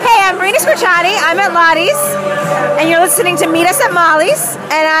Chani. I'm at Lottie's, and you're listening to Meet Us at Molly's,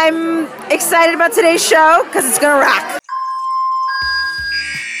 and I'm excited about today's show because it's gonna rock.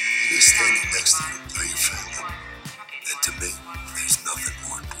 You're standing next to you, are you family? And to me, there's nothing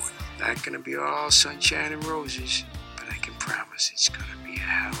more important. Not gonna be all sunshine and roses, but I can promise it's gonna be a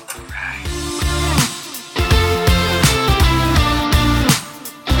hell of a ride.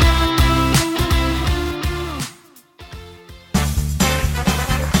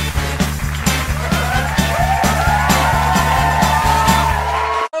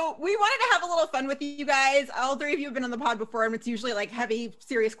 We wanted to have a little fun with you guys. All three of you have been on the pod before, and it's usually like heavy,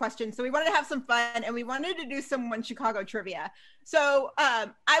 serious questions. So we wanted to have some fun, and we wanted to do some One Chicago trivia. So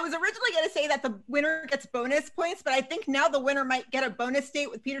I was originally going to say that the winner gets bonus points, but I think now the winner might get a bonus date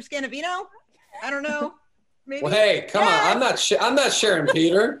with Peter Scanavino. I don't know. Maybe. Well, hey, come on! I'm not sharing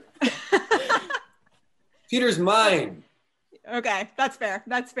Peter. Peter's mine. Okay, that's fair.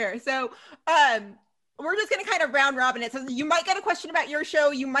 That's fair. So we're just going to kind of round robin it. So you might get a question about your show.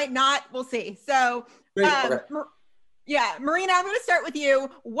 You might not. We'll see. So yeah, Marina, I'm going to start with you.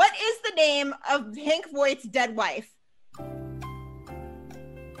 What is the name of Hank Voight's dead wife?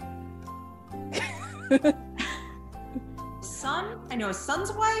 Son? I know his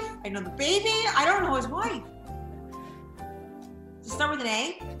son's wife. I know the baby. I don't know his wife. Does it start with an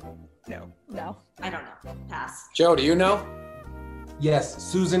A? No. I don't know. Pass. Joe, do you know? Yes,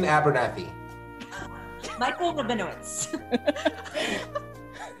 Susan Abernathy. Michael Rabinowitz.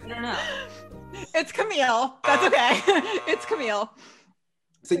 I don't know. It's Camille. That's okay. It's Camille.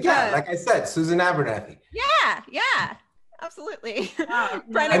 So yeah, like I said, Susan Abernathy. Yeah. Absolutely.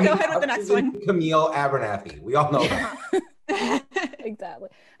 Brenna, go ahead with the next one. Camille Abernathy. We all know that. Exactly.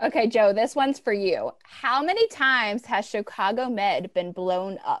 Okay, Joe, this one's for you. How many times has Chicago Med been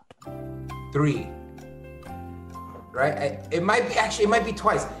blown up? 3. Right? It might be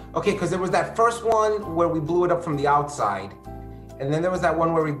twice. Okay, because there was that first one where we blew it up from the outside, and then there was that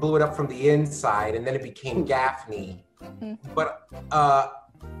one where we blew it up from the inside, and then it became Gaffney. But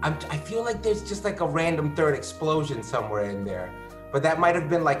I feel like there's just like a random third explosion somewhere in there. But that might have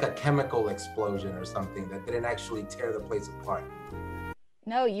been like a chemical explosion or something that didn't actually tear the place apart.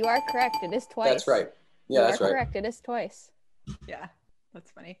 No, you are correct. It is twice. That's right. Yeah, that's right. You are correct. It is twice. Yeah,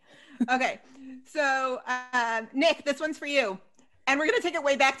 that's funny. Okay, so Nick, this one's for you. And we're going to take it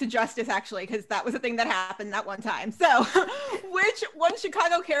way back to Justice, actually, because that was a thing that happened that one time. So which one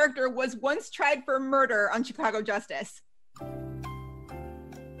Chicago character was once tried for murder on Chicago Justice?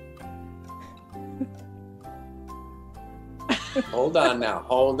 Hold on now.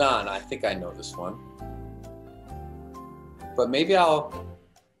 Hold on. I think I know this one. But maybe I'll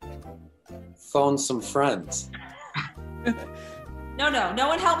phone some friends. No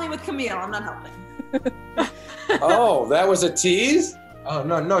one help me with Camille. I'm not helping. Oh, that was a tease? Oh,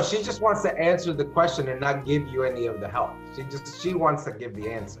 no. She just wants to answer the question and not give you any of the help. She wants to give the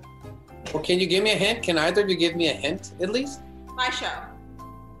answer. Well, can you give me a hint? Can either of you give me a hint, at least? My show.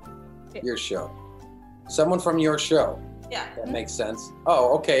 Your show. Someone from your show. Yeah. That makes sense.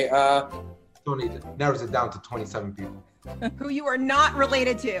 Oh, okay. Tony narrows it down to 27 people. Who you are not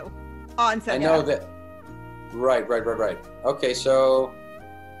related to on set. I know that. Right. Okay, so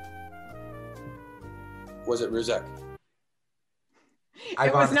was it Ruzek?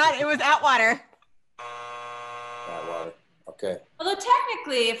 It was not. It was Atwater. Atwater. Okay. Although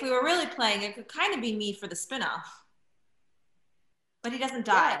technically, if we were really playing, it could kind of be me for the spinoff. But he doesn't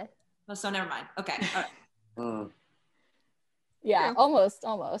die. Yeah. Oh, so never mind. Okay. All right. Yeah, almost.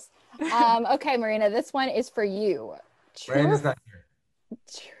 Okay, Marina, this one is for you. Brandon's not here.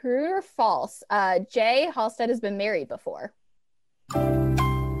 True or false? Jay Halstead has been married before.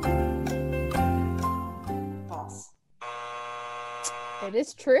 False. It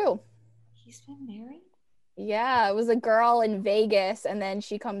is true. He's been married? Yeah, it was a girl in Vegas, and then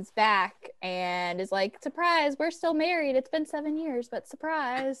she comes back and is like, surprise, we're still married. It's been 7 years, but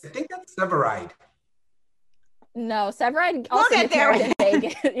surprise. I think that's Severide. No, Severide also gets married in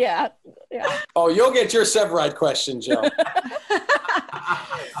Vegas. Yeah. Oh, you'll get your Severide question, Joe.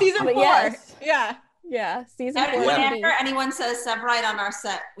 Season 4. Yes. Yeah. Season 4. Whenever anyone says Severide on our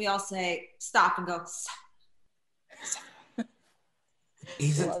set, we all say stop and go.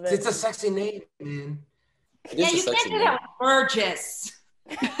 It's a sexy name, man. Yeah, you can't do that with Burgess.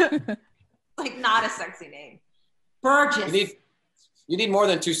 Like, not a sexy name. Burgess. You need more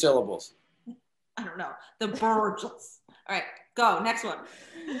than 2 syllables. I don't know. The Burgess. All right, go. Next one.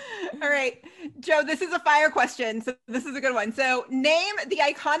 All right. Joe, this is a fire question. So this is a good one. So name the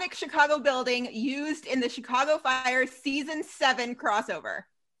iconic Chicago building used in the Chicago Fire Season 7 crossover.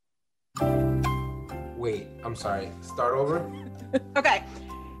 Wait, I'm sorry. Start over? Okay.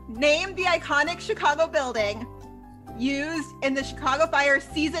 Name the iconic Chicago building used in the Chicago Fire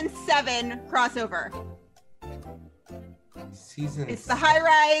Season 7 crossover. It's the high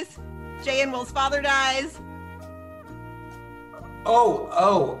rise. Jay and Will's father dies.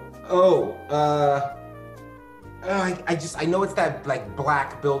 I know it's that like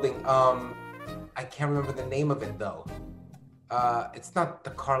black building. I can't remember the name of it though. It's not the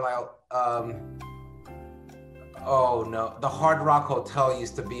Carlisle. Oh no, the Hard Rock Hotel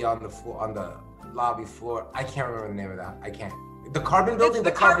used to be on the floor, on the lobby floor. I can't remember the name of that. I can't. The Carbon Building.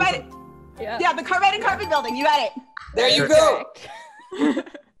 The Carbide. Yeah, the Carbide and Carbon Building. You got it. There you go.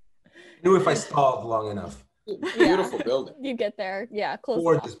 Knew if I stalled long enough. Beautiful building. You get there. Yeah, close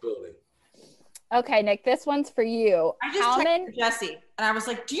Gorgeous enough. building. Okay, Nick, this one's for you. I just texted Jesse, and I was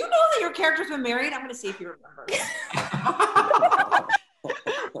like, "Do you know that your character's been married?" I'm gonna see if you remember.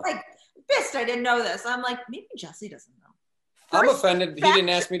 Like, pissed I didn't know this. I'm like, maybe Jesse doesn't know. I'm offended he didn't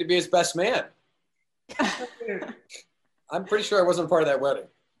ask me to be his best man. I'm pretty sure I wasn't part of that wedding.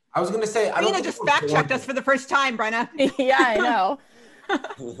 I was gonna say, I Marina just fact-checked us for the first time, Brenna. Yeah, I know.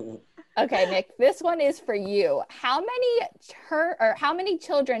 Okay, Nick, this one is for you. How many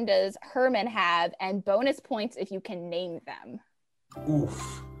children does Herman have, and bonus points if you can name them?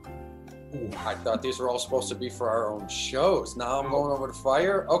 Oof. I thought these were all supposed to be for our own shows. Now I'm going over to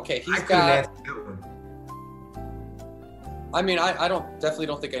Fire. Okay, he's I got. I mean, I definitely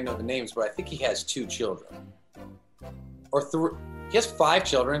don't think I know the names, but I think he has 2 children, or 3. He has 5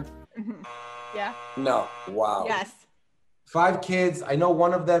 children. Mm-hmm. Yeah. No. Wow. Yes. 5 kids. I know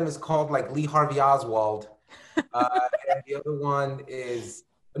one of them is called like Lee Harvey Oswald, and the other one is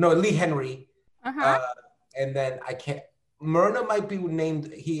Lee Henry. And then I can't. Myrna might be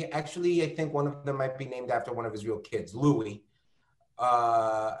named. I think one of them might be named after one of his real kids. Louis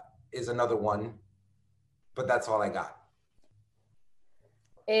is another one, but that's all I got.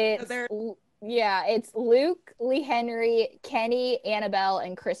 It's Luke, Lee Henry, Kenny, Annabelle,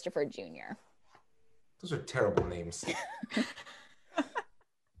 and Christopher Jr. Those are terrible names.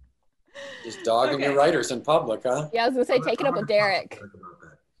 Just dogging your writers in public, huh? Yeah, I was gonna say, take it up with Derek.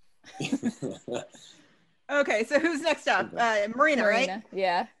 Okay, so who's next up? Marina, right?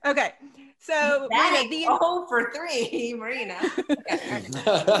 Yeah. Okay, so for 3, Marina.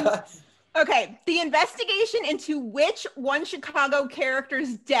 Okay, the investigation into which one Chicago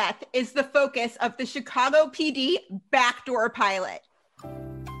character's death is the focus of the Chicago PD backdoor pilot.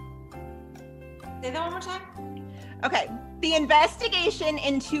 Say that one more time. Okay, the investigation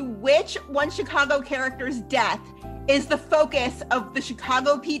into which one Chicago character's death is the focus of the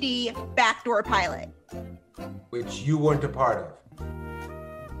Chicago PD backdoor pilot. Which you weren't a part of.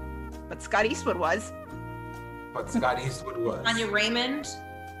 But Scott Eastwood was. Anya Raymond.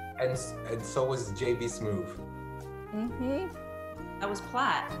 And so was J.B. Smoove. Mm-hmm. That was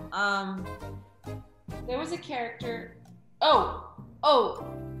Platt. There was a character.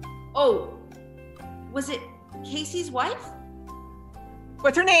 Was it Casey's wife?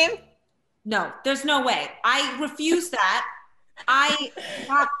 What's her name? No, there's no way. I refuse that. I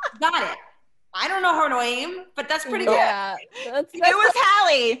got it. I don't know her name, but that's pretty good. Yeah, it was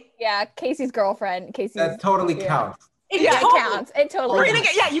Hallie. Yeah, Casey's girlfriend. That totally counts. It counts. It totally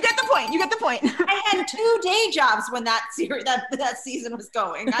counts. You get the point. You get the point. I had 2 day jobs when that season was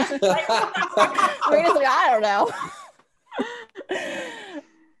going. Marina's like, I don't know.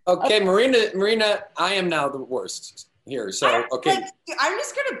 Okay, Marina, I am now the worst here. So, okay. I'm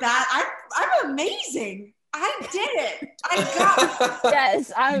just gonna I'm amazing. I did it. I got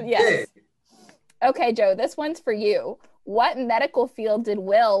it. Yes. Okay, Joe, this one's for you. What medical field did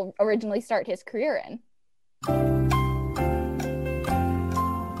Will originally start his career in?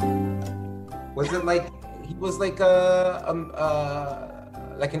 Was it like he was like an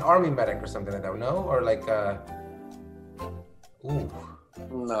army medic or something like that? No, or like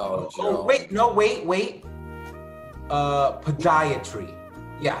No. Oh, wait. Podiatry.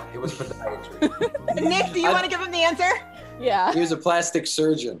 Yeah, it was podiatry. Nick, do you want to give him the answer? Yeah. He was a plastic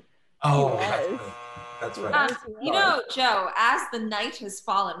surgeon. Oh, that's right. Joe, as the night has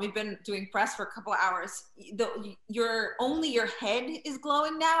fallen, we've been doing press for a couple of hours. Your head is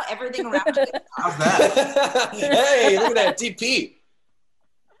glowing now. Everything around you. How's that? Hey, look at that DP.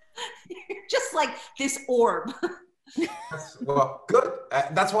 You're just like this orb. Well, good.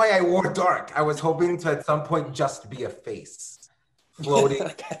 That's why I wore dark. I was hoping to at some point just be a face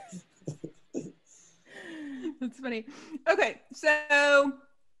floating. That's funny. Okay, so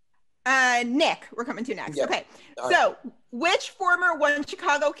Nick, we're coming to next. Yep. Okay, so which former One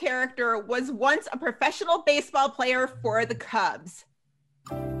Chicago character was once a professional baseball player for the Cubs?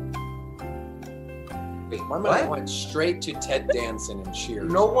 Wait, My mind what? went straight to Ted Danson and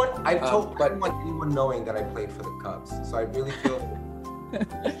Cheers. No one, I've told but- anyone knowing that I played for the Cubs. So I really feel.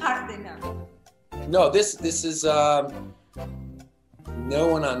 How did they know? No, this is no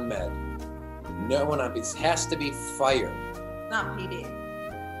one on Med. No one on. It has to be Fire. Not PD.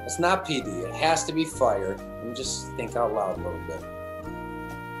 It's not PD. It has to be Fire. Let me just think out loud a little bit.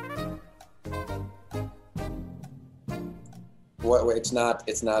 What? Wait, it's not.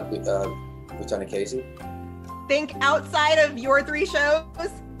 It's not Lieutenant Casey. Think outside of your 3 shows,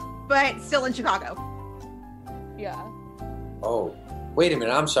 but still in Chicago. Yeah. Oh, wait a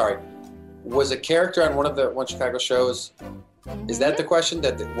minute. I'm sorry. Was a character on one of the One Chicago shows? Is that the question?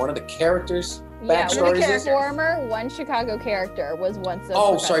 That one of the characters' Yeah, backstories one is? former One Chicago character was once a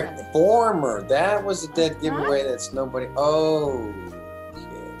Oh, sorry, professional- former. That was a dead giveaway. That's nobody. Oh,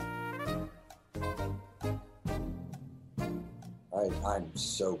 okay. I'm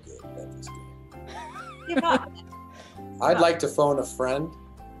so good at this game. Give up. I'd like to phone a friend.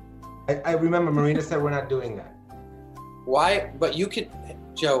 I remember Marina said we're not doing that. Why? But you could,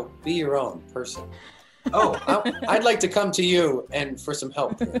 Joe, be your own person. Oh, I'd like to come to you and for some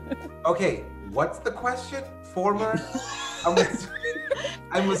help here. okay. What's the question? Former?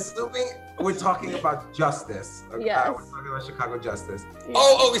 I'm assuming we're talking about justice. Yes. We're talking about Chicago justice. Yeah.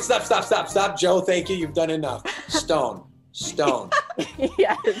 Oh, stop, Joe. Thank you. You've done enough. Stone. Yes.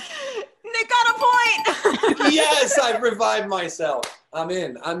 Nick got a point. Yes, I've revived myself. I'm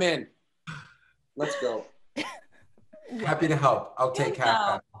in. Let's go. Happy to help. I'll take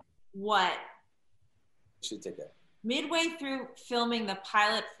half that. What? Should take that. Midway through filming the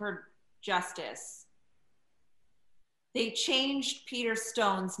pilot for Justice, they changed Peter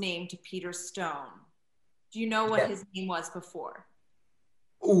Stone's name to Peter Stone. Do you know what Yeah. his name was before?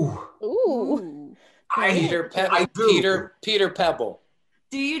 Ooh. Ooh. Peter I do. Peter Pebble.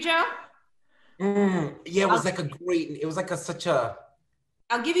 Do you, Joe? Yeah, it was like it was like such a.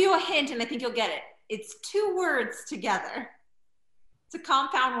 I'll give you a hint and I think you'll get it. It's 2 words together. It's a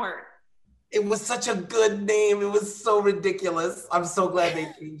compound word. It was such a good name. It was so ridiculous. I'm so glad they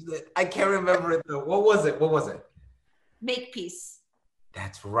changed it. I can't remember it though. What was it? Makepeace.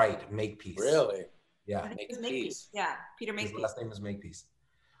 That's right. Makepeace. Really? Yeah. I think it was Makepeace. Makepeace. Yeah, Peter His Makepeace. last name was Makepeace.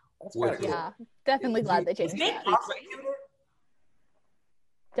 That's Would- kinda cool. Yeah. Definitely glad they changed that. Prosecutor?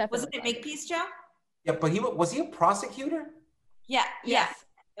 Definitely. Wasn't it Makepeace, Joe? Yeah, but was he a prosecutor? Yeah, Yes.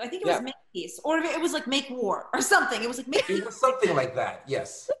 I think it was Makepeace. Or it was like Make War or something. It was like It Makepeace. was something like that.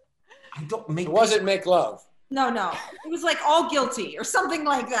 Yes. I don't make. It wasn't Make Love. No. It was like All Guilty or something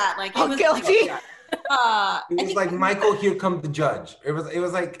like that. Like it All was Guilty. Yeah. Like, It I was think like Michael, here come the judge. It was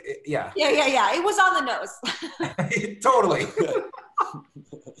like yeah. Yeah. It was on the nose. Totally.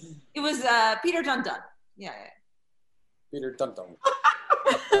 It was Peter Dun Dun. Yeah. Peter Dun Dun.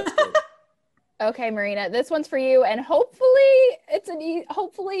 Okay, Marina, this one's for you, and hopefully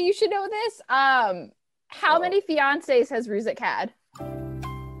hopefully you should know this. How many fiancés has Ruzek had?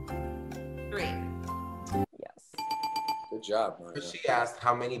 3. Yes. Good job, Maria. She asked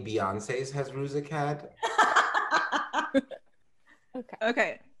how many Beyoncés has Ruzek had. Okay.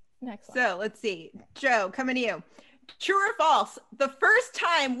 Okay. Next one. So let's see. Joe, coming to you. True or false? The first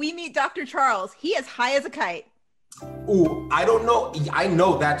time we meet Dr. Charles, he is high as a kite. Ooh, I don't know. I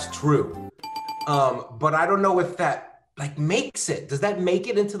know that's true. But I don't know if that makes it. Does that make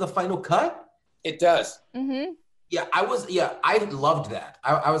it into the final cut? It does. Mm-hmm. Yeah, I loved that.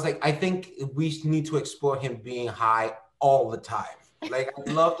 I was like, I think we need to explore him being high all the time. Like,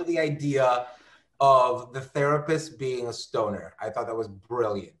 I loved the idea of the therapist being a stoner. I thought that was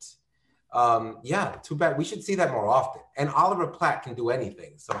brilliant. Yeah, too bad. We should see that more often. And Oliver Platt can do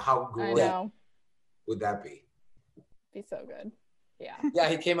anything. So how I great know. would that be? Be so good. Yeah. Yeah,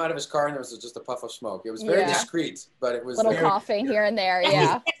 he came out of his car and there was just a puff of smoke. It was very Yeah. discreet, but it was Little very... coughing here and there. Jesse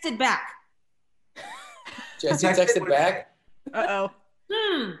Yeah. texted back. Jesse texted back. Uh-oh.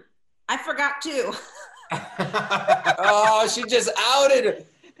 I forgot too. Oh, she just outed.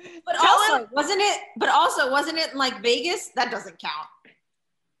 But Tell also, wasn't it in like Vegas? That doesn't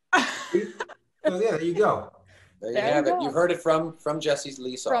count. So yeah, there you go. There you There have you it. go. You heard it from Jesse's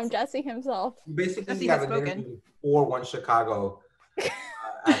lease From off. Jesse himself. Basically, Jesse you has have an spoken. interview for One Chicago.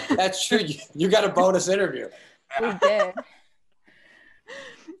 That's true. You got a bonus interview. We did.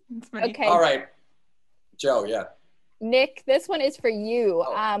 It's funny. Okay. All right. Joe, yeah. Nick, this one is for you.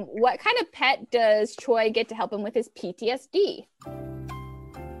 Oh. What kind of pet does Troy get to help him with his PTSD?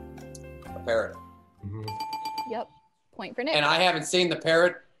 A parrot. Mhm. Yep. Point for Nick. And I haven't seen the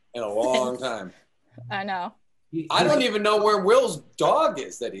parrot in a long time. I know. I don't even know where Will's dog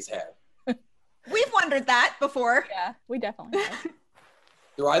is that he's had. We've wondered that before. Yeah, we definitely have.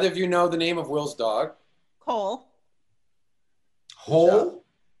 Do either of you know the name of Will's dog? Cole. Hole?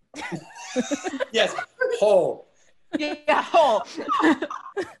 Yes, whole. Yeah, Cole.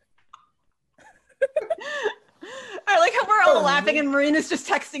 I like how we're all laughing and Marina's just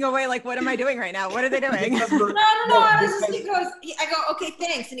texting away like, what am I doing right now? What are they doing? No. I was just, I go, okay,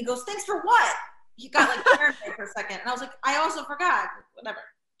 thanks. And he goes, thanks for what? He got like paranoid for a second. And I was like, I also forgot. Whatever.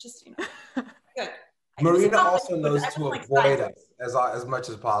 Just, good. Marina also knows to avoid us as much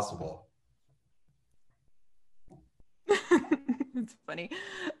as possible. It's funny.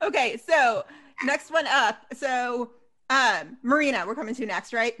 Okay, so next one up. So Marina, we're coming to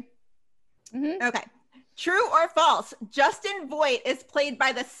next, right? Mm-hmm. Okay. True or false? Justin Voight is played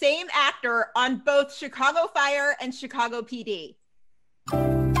by the same actor on both Chicago Fire and Chicago PD.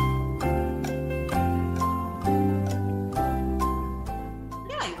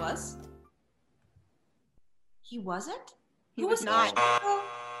 Yeah, he was. He wasn't? He was not.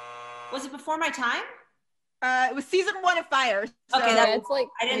 Was it before my time? It was season 1 of Fire. So Okay, it's like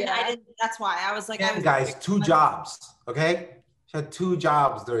I didn't. That's why I was like, And guys, 2 jobs, okay? She had 2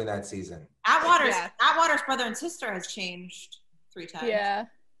 jobs during that season. Atwater's brother and sister has changed 3 times. Yeah.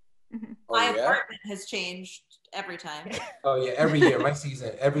 My apartment has changed every time. Oh yeah, every year,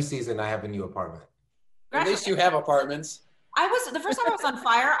 every season I have a new apartment. At least you have apartments. The first time I was on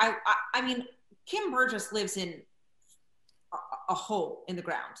Fire. I mean, Kim Burgess lives in a hole in the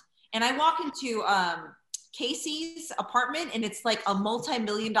ground, and I walk into Casey's apartment, and it's like a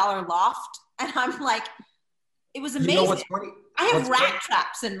multi-million-dollar loft, and I'm like, it was amazing. You know what's funny? I have rat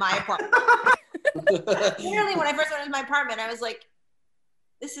traps in my apartment. Literally, when I first went into my apartment, I was like,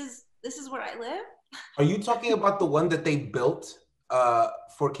 this is where I live. Are you talking about the one that they built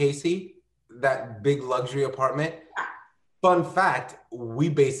for Casey? That big luxury apartment? Fun fact, we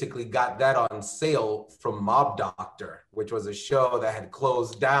basically got that on sale from Mob Doctor, which was a show that had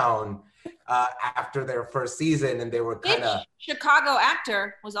closed down after their first season, and they were kind of... Chicago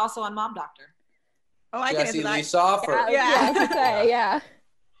actor was also on Mob Doctor. Oh, I can answer that. Lee Soffer. Yeah.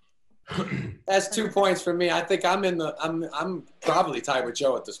 That's 2 points for me. I think I'm probably tied with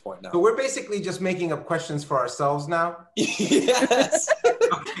Joe at this point now. So we're basically just making up questions for ourselves now? Yes.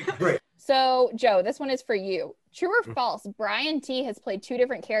 Okay, great. So, Joe, this one is for you. True or false? Brian T has played 2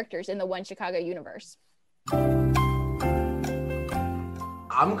 different characters in the One Chicago universe.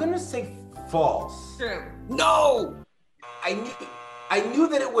 I'm gonna say false. True. No. I knew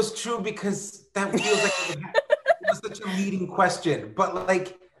that it was true because that feels like it was such a leading question. But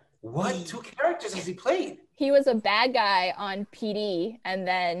like, what 2 characters has he played? He was a bad guy on PD, and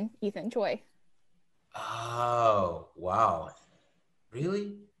then Ethan Choi. Oh, wow.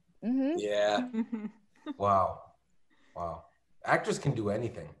 Really? Mm-hmm. Yeah. Wow. Actors can do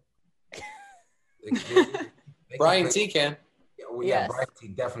anything. Brian T can. Yeah, Yes. Brian T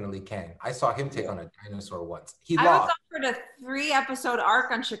definitely can. I saw him take on a dinosaur once. He I lost. was offered a 3-episode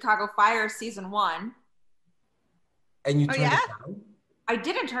arc on Chicago Fire season 1. And you turned it down? I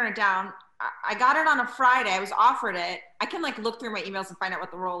didn't turn it down. I got it on a Friday. I was offered it. I can like look through my emails and find out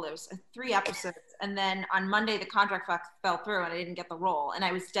what the role is. 3 episodes. And then on Monday, the contract fell through and I didn't get the role. And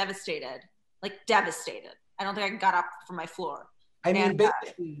I was devastated. Like devastated. I don't think I got up from my floor. I mean,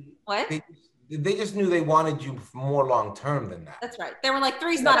 basically, what? They just knew they wanted you more long term than that. That's right. They were like,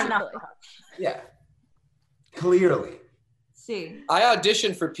 3's not enough. Yeah. Clearly. See. I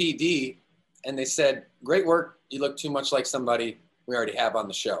auditioned for PD and they said, great work. You look too much like somebody we already have on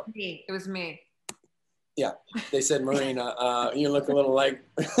the show. Me. It was me. Yeah. They said, Marina, you look a little like.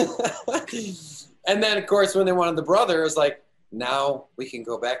 And then, of course, when they wanted the brother, it was like, now we can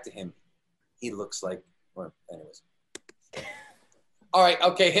go back to him. He looks like, well, anyways. All right.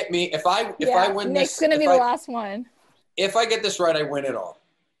 Okay. Hit me. If I win Nick's this. going to be the last one. If I get this right, I win it all.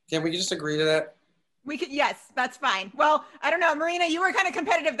 Can we just agree to that? We could, yes, that's fine. Well, I don't know, Marina, you were kind of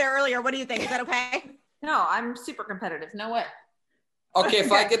competitive there earlier. What do you think? Is that okay? No, I'm super competitive. No way. Okay,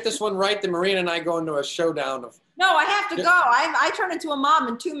 if I get this one right, then Marina and I go into a showdown of. No, I have to go. I turn into a mom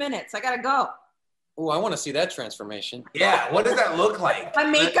in 2 minutes. I gotta go. Oh, I want to see that transformation. Yeah, what does that look like? My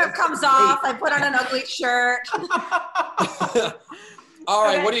makeup comes off. I put on an ugly shirt. All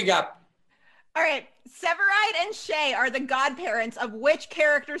right, Okay. what do you got? All right. Severide and Shay are the godparents of which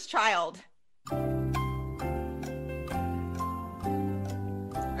character's child?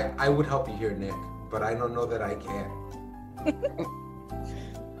 I would help you here, Nick, but I don't know that I can.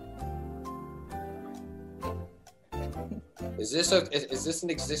 Is this an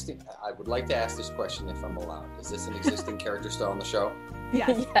existing? I would like to ask this question if I'm allowed. Is this an existing character still on the show?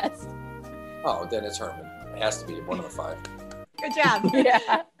 Yes. Yes. Oh, then it's Herman. It has to be one of the 5. Good job.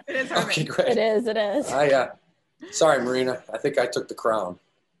 Yeah. It is Herman. Okay, great. It is. Sorry, Marina. I think I took the crown.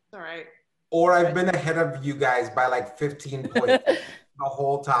 All right. or I've been ahead of you guys by like 15 points the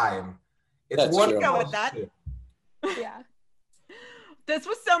whole time. It's That's one true. Go with that. Yeah. This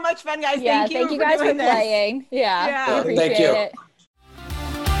was so much fun, guys. Yeah. Thank you guys for doing this. playing. Yeah. Yeah. We appreciate Thank you. it.